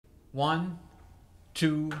1,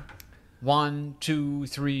 2, 1, 2,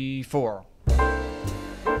 3, 4.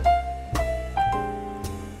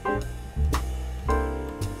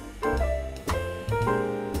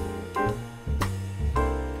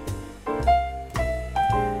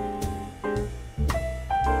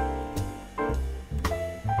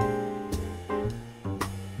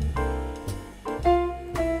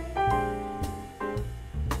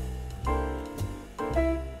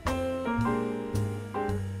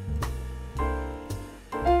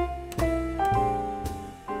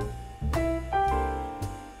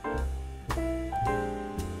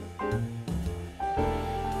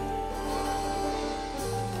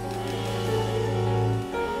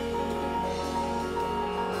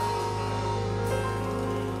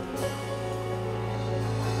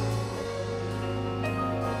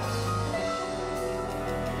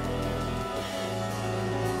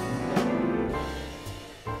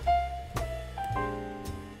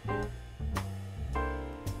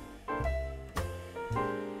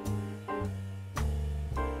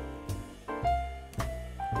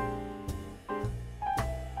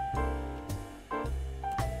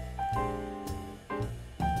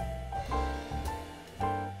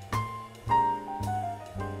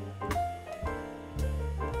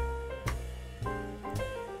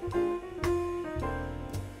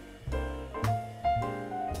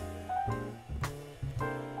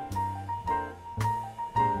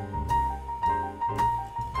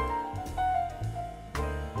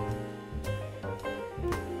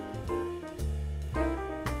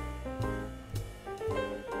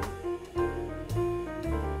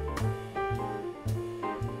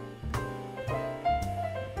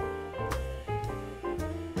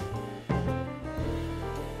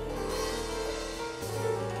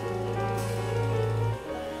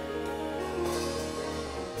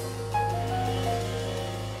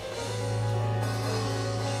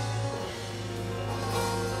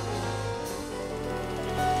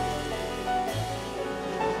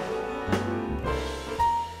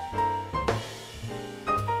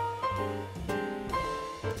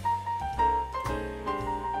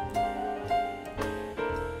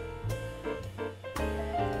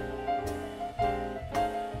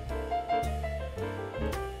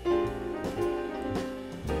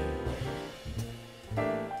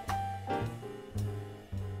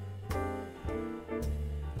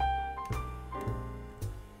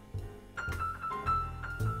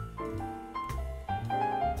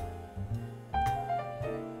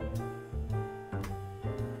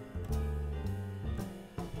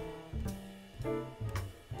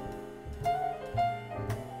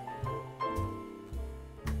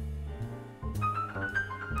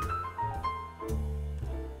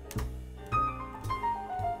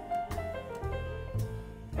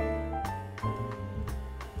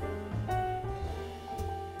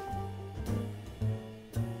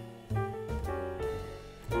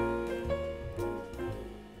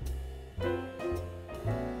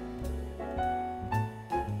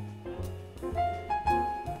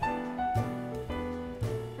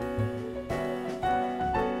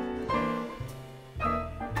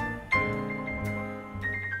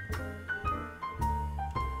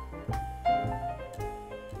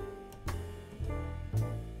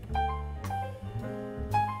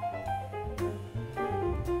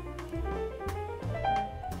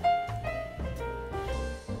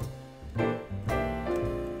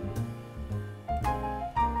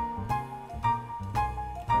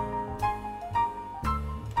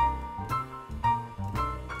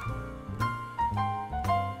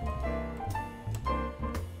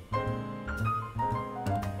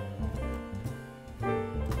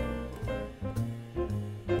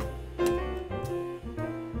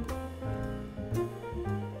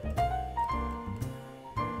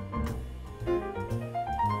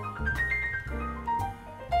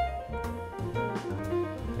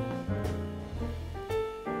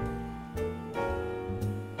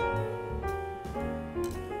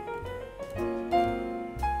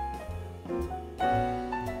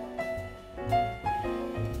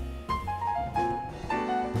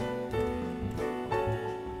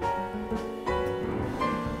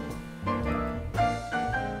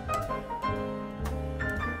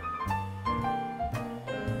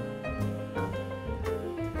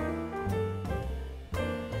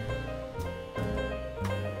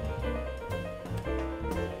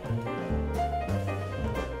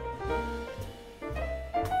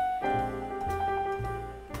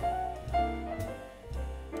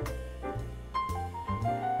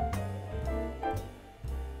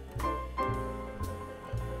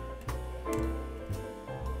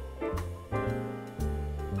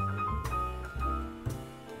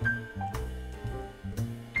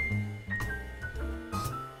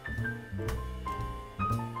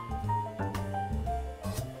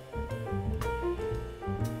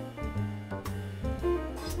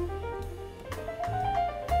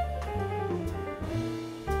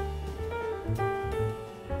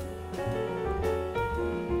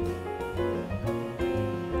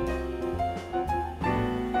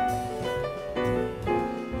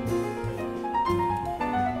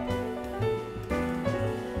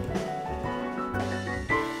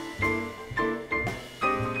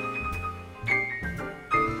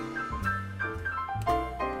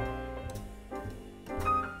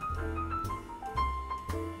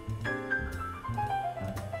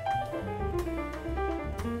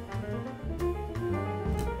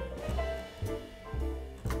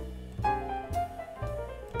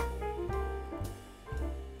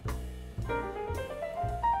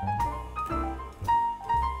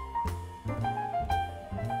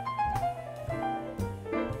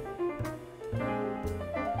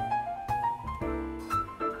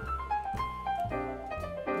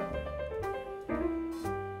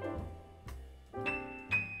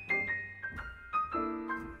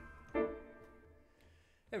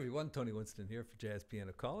 everyone, Tony Winston here for Jazz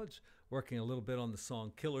Piano College, working a little bit on the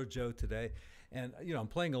song Killer Joe today. And, I'm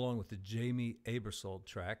playing along with the Jamie Aebersold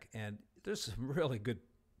track, and there's some really good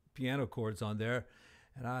piano chords on there.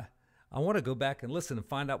 And I want to go back and listen and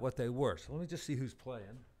find out what they were. So let me just see who's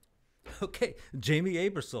playing. Okay, Jamie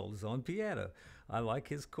Aebersold is on piano. I like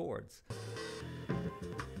his chords.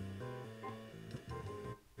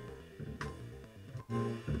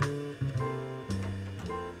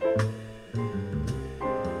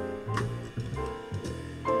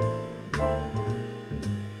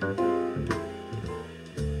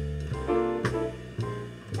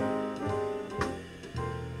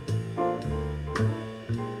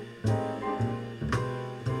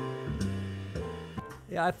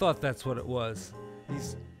 Yeah, I thought that's what it was.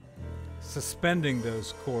 He's suspending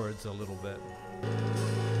those chords a little bit.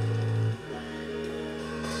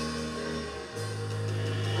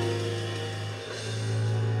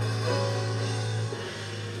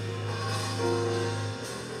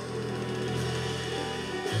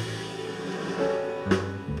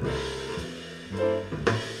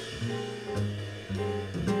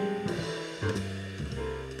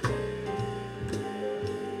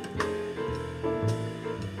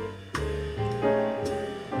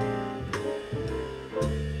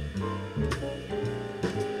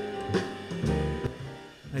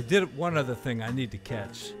 I did one other thing I need to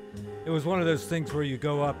catch. It was one of those things where you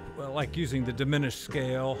go up, like using the diminished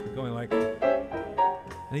scale, going like,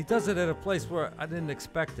 and he does it at a place where I didn't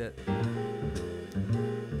expect it.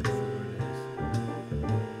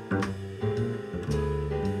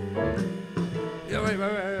 Yeah, wait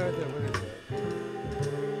there. What is it?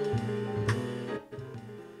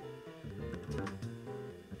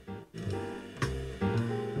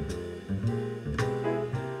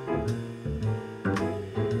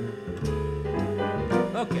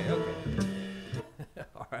 Okay.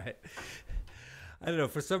 All right. I don't know,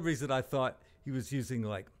 for some reason I thought he was using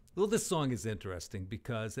well, this song is interesting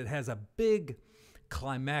because it has a big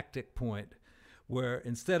climactic point where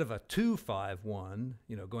instead of a 2-5-1,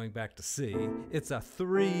 going back to C, it's a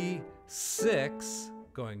 3-6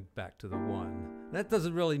 going back to the 1. That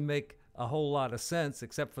doesn't really make a whole lot of sense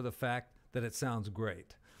except for the fact that it sounds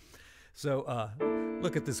great. So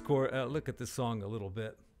look at this look at this song a little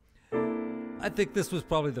bit. I think this was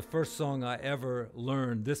probably the first song I ever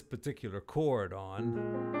learned this particular chord on.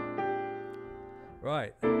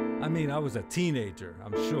 Right. I mean, I was a teenager,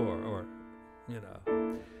 I'm sure,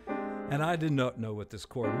 and I did not know what this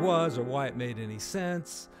chord was or why it made any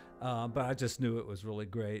sense, but I just knew it was really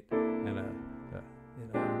great, and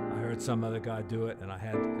I heard some other guy do it, and I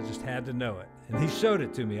just had to know it, and he showed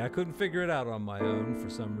it to me. I couldn't figure it out on my own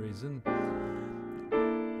for some reason.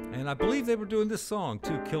 And I believe they were doing this song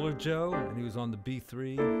too, Killer Joe, and he was on the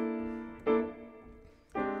B3.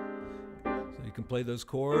 So you can play those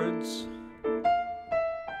chords.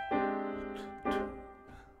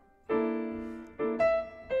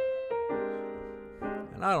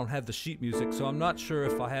 And I don't have the sheet music, so I'm not sure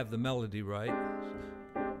if I have the melody right.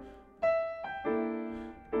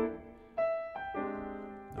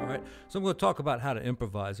 All right, so I'm going to talk about how to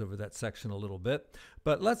improvise over that section a little bit,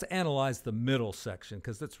 but let's analyze the middle section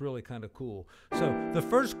because that's really kind of cool. So the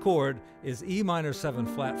first chord is E minor 7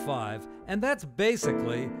 flat 5, and that's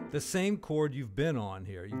basically the same chord you've been on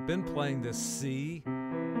here. You've been playing this C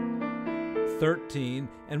 13,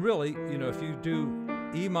 and really, if you do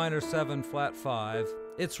E minor 7 flat 5,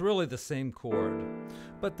 it's really the same chord,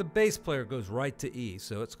 but the bass player goes right to E,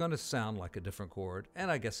 so it's going to sound like a different chord,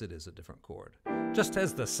 and I guess it is a different chord. Just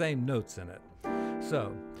has the same notes in it.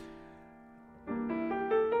 So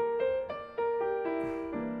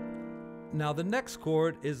now the next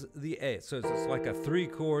chord is the A. So it's like a 3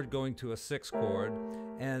 chord going to a 6 chord,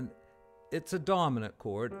 and it's a dominant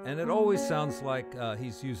chord, and it always sounds like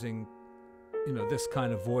he's using, this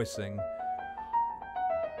kind of voicing,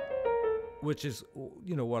 which is,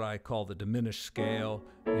 what I call the diminished scale.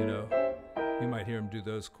 You might hear him do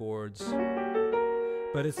those chords.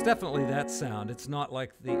 But it's definitely that sound. It's not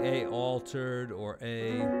like the A altered or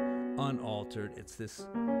A unaltered. It's this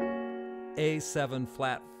A7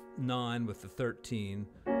 flat 9 with the 13,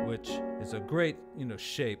 which is a great,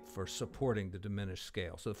 shape for supporting the diminished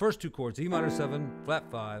scale. So the first two chords, E minor 7,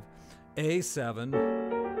 flat 5, A7,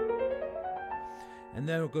 and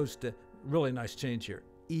then it goes to, really nice change here,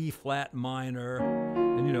 E flat minor,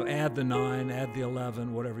 and add the 9, add the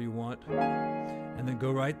 11, whatever you want, and then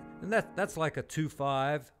go right, and that's like a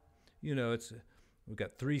 2-5. We've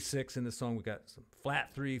got 3-6 in the song. We got some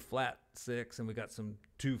flat 3, flat 6, and we got some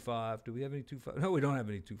 2-5. Do we have any 2-5? No, we don't have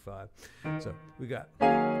any 2-5. So we got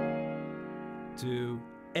to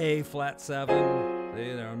A flat 7.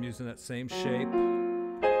 See there, I'm using that same shape.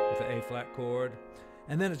 with an A flat chord.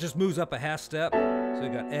 And then it just moves up a half step. So you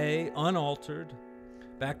got A, unaltered,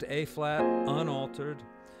 back to A flat, unaltered,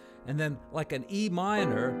 and then like an E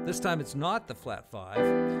minor, this time it's not the flat 5.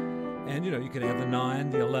 And you can add the 9,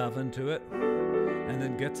 the 11 to it, and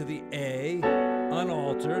then get to the A,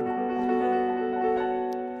 unaltered.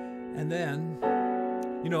 And then,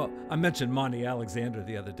 I mentioned Monty Alexander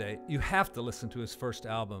the other day. You have to listen to his first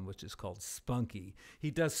album, which is called Spunky. He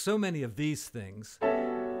does so many of these things.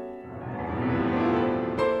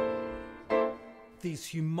 These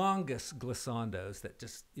humongous glissandos that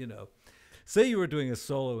just, say you were doing a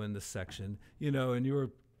solo in this section, and you were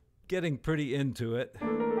getting pretty into it,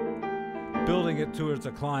 building it towards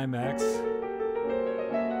a climax.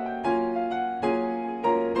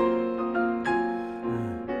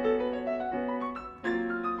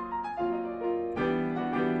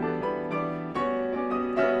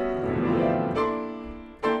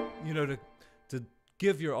 To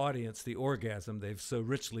give your audience the orgasm they've so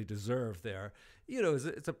richly deserved there,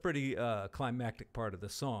 it's a pretty climactic part of the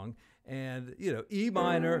song. And, E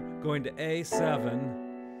minor going to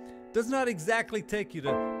A7 does not exactly take you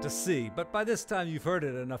to C, but by this time you've heard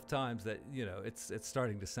it enough times that, it's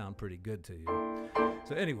starting to sound pretty good to you.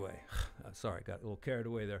 So anyway, sorry, got a little carried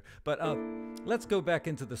away there. But let's go back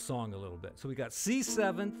into the song a little bit. So we got C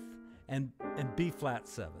 7th and B flat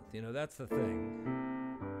 7th. That's the thing.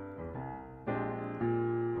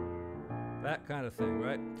 That kind of thing,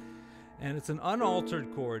 right? And it's an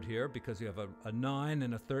unaltered chord here because you have a 9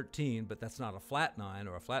 and a 13, but that's not a flat 9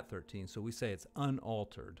 or a flat 13, so we say it's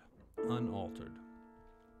unaltered. Unaltered.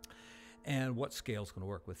 And what scale is going to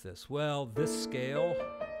work with this? Well, this scale,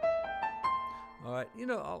 all right,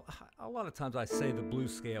 a lot of times I say the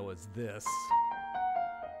blues scale is this.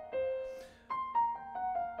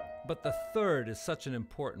 But the third is such an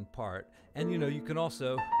important part. And, you can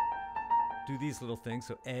also do these little things.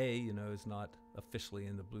 So A, is not officially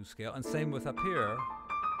in the blues scale. And same with up here.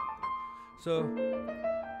 So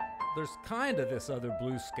there's kind of this other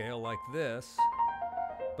blues scale like this.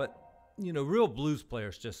 But, real blues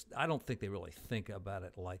players I don't think they really think about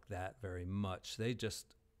it like that very much. They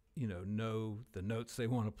just, know the notes they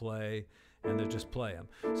want to play and they just play them.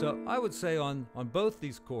 So I would say on both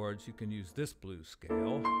these chords, you can use this blues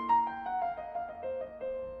scale.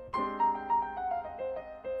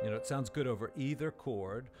 It sounds good over either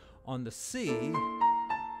chord. On the C,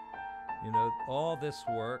 all this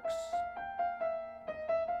works.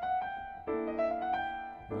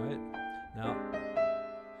 Right? Now,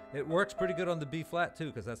 it works pretty good on the B flat too,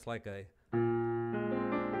 because that's like a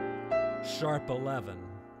sharp 11.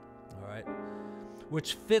 All right?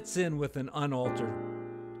 Which fits in with an unaltered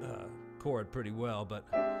chord pretty well, but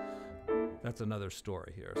that's another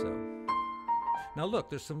story here. So now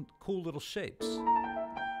look, there's some cool little shapes.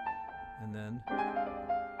 And then,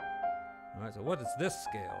 all right, so what is this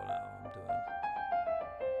scale now I'm doing?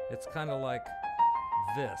 It's kind of like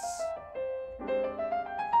this.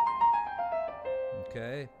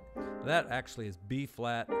 Okay, that actually is B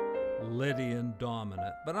flat Lydian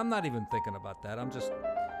dominant, but I'm not even thinking about that. I'm just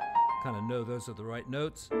kind of know those are the right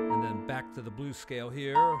notes, and then back to the blues scale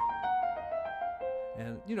here.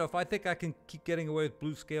 And if I think I can keep getting away with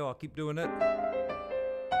blues scale, I'll keep doing it.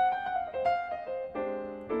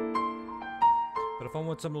 But if I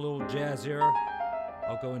want something a little jazzier,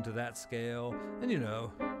 I'll go into that scale. And I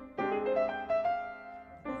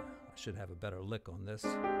should have a better lick on this.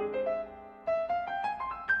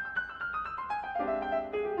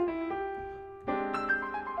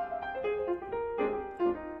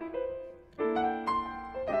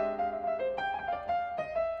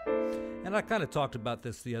 And I kind of talked about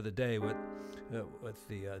this the other day with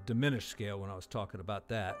the diminished scale when I was talking about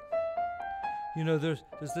that. There's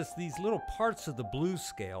these little parts of the blues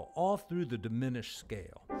scale all through the diminished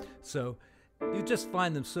scale. So you just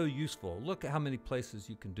find them so useful. Look at how many places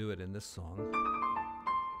you can do it in this song.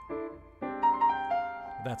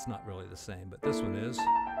 That's not really the same, but this one is.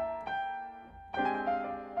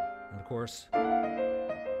 And of course,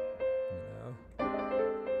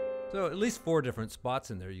 so at least 4 different spots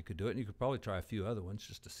in there you could do it, and you could probably try a few other ones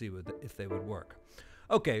just to see if they would work.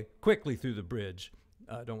 Okay, quickly through the bridge.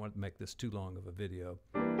 I don't want to make this too long of a video.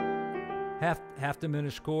 Half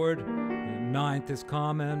diminished chord, 9th is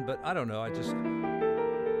common, but I don't know. I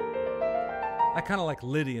kind of like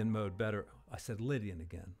Lydian mode better. I said Lydian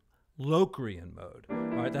again. Locrian mode.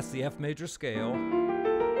 All right, that's the F major scale.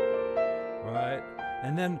 All right,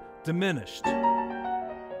 and then diminished.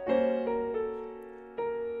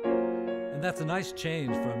 And that's a nice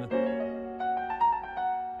change from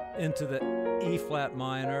into the E flat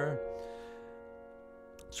minor.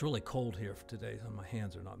 It's really cold here for today, so my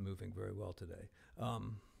hands are not moving very well today.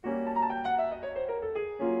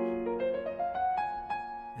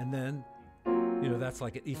 And then, you know, that's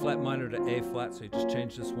like an E flat minor to A flat, so you just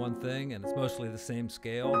change this one thing, and it's mostly the same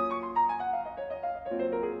scale.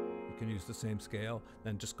 You can use the same scale,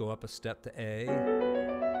 then just go up a step to A.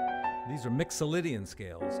 These are Mixolydian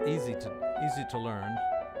scales, easy to learn.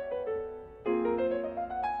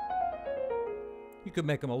 You could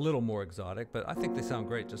make them a little more exotic, but I think they sound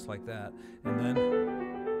great just like that. And then,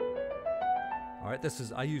 all right,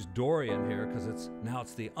 I use Dorian here because it's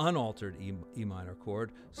the unaltered E minor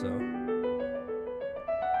chord. So,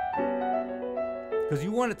 because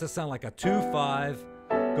you want it to sound like a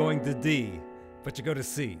 2-5 going to D, but you go to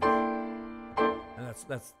C. And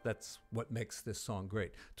that's what makes this song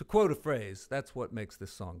great. To quote a phrase, that's what makes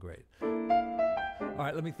this song great. All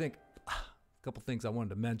right, let me think. A couple things I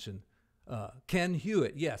wanted to mention. Ken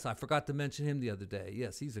Hewitt, yes, I forgot to mention him the other day.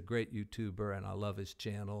 Yes, he's a great YouTuber, and I love his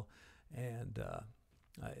channel, and a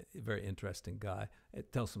very interesting guy.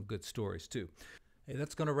 It tells some good stories, too. Hey,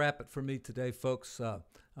 that's going to wrap it for me today, folks. I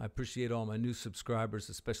appreciate all my new subscribers,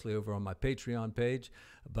 especially over on my Patreon page,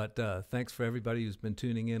 but thanks for everybody who's been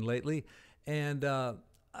tuning in lately. And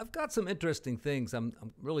I've got some interesting things.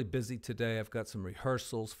 I'm really busy today. I've got some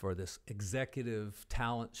rehearsals for this executive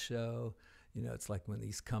talent show. You know, it's like when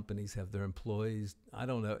these companies have their employees. I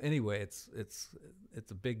don't know. Anyway, it's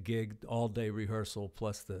a big gig, all day rehearsal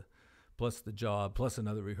plus the job plus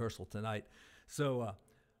another rehearsal tonight. So I'm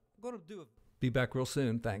going to be back real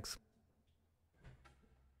soon. Thanks.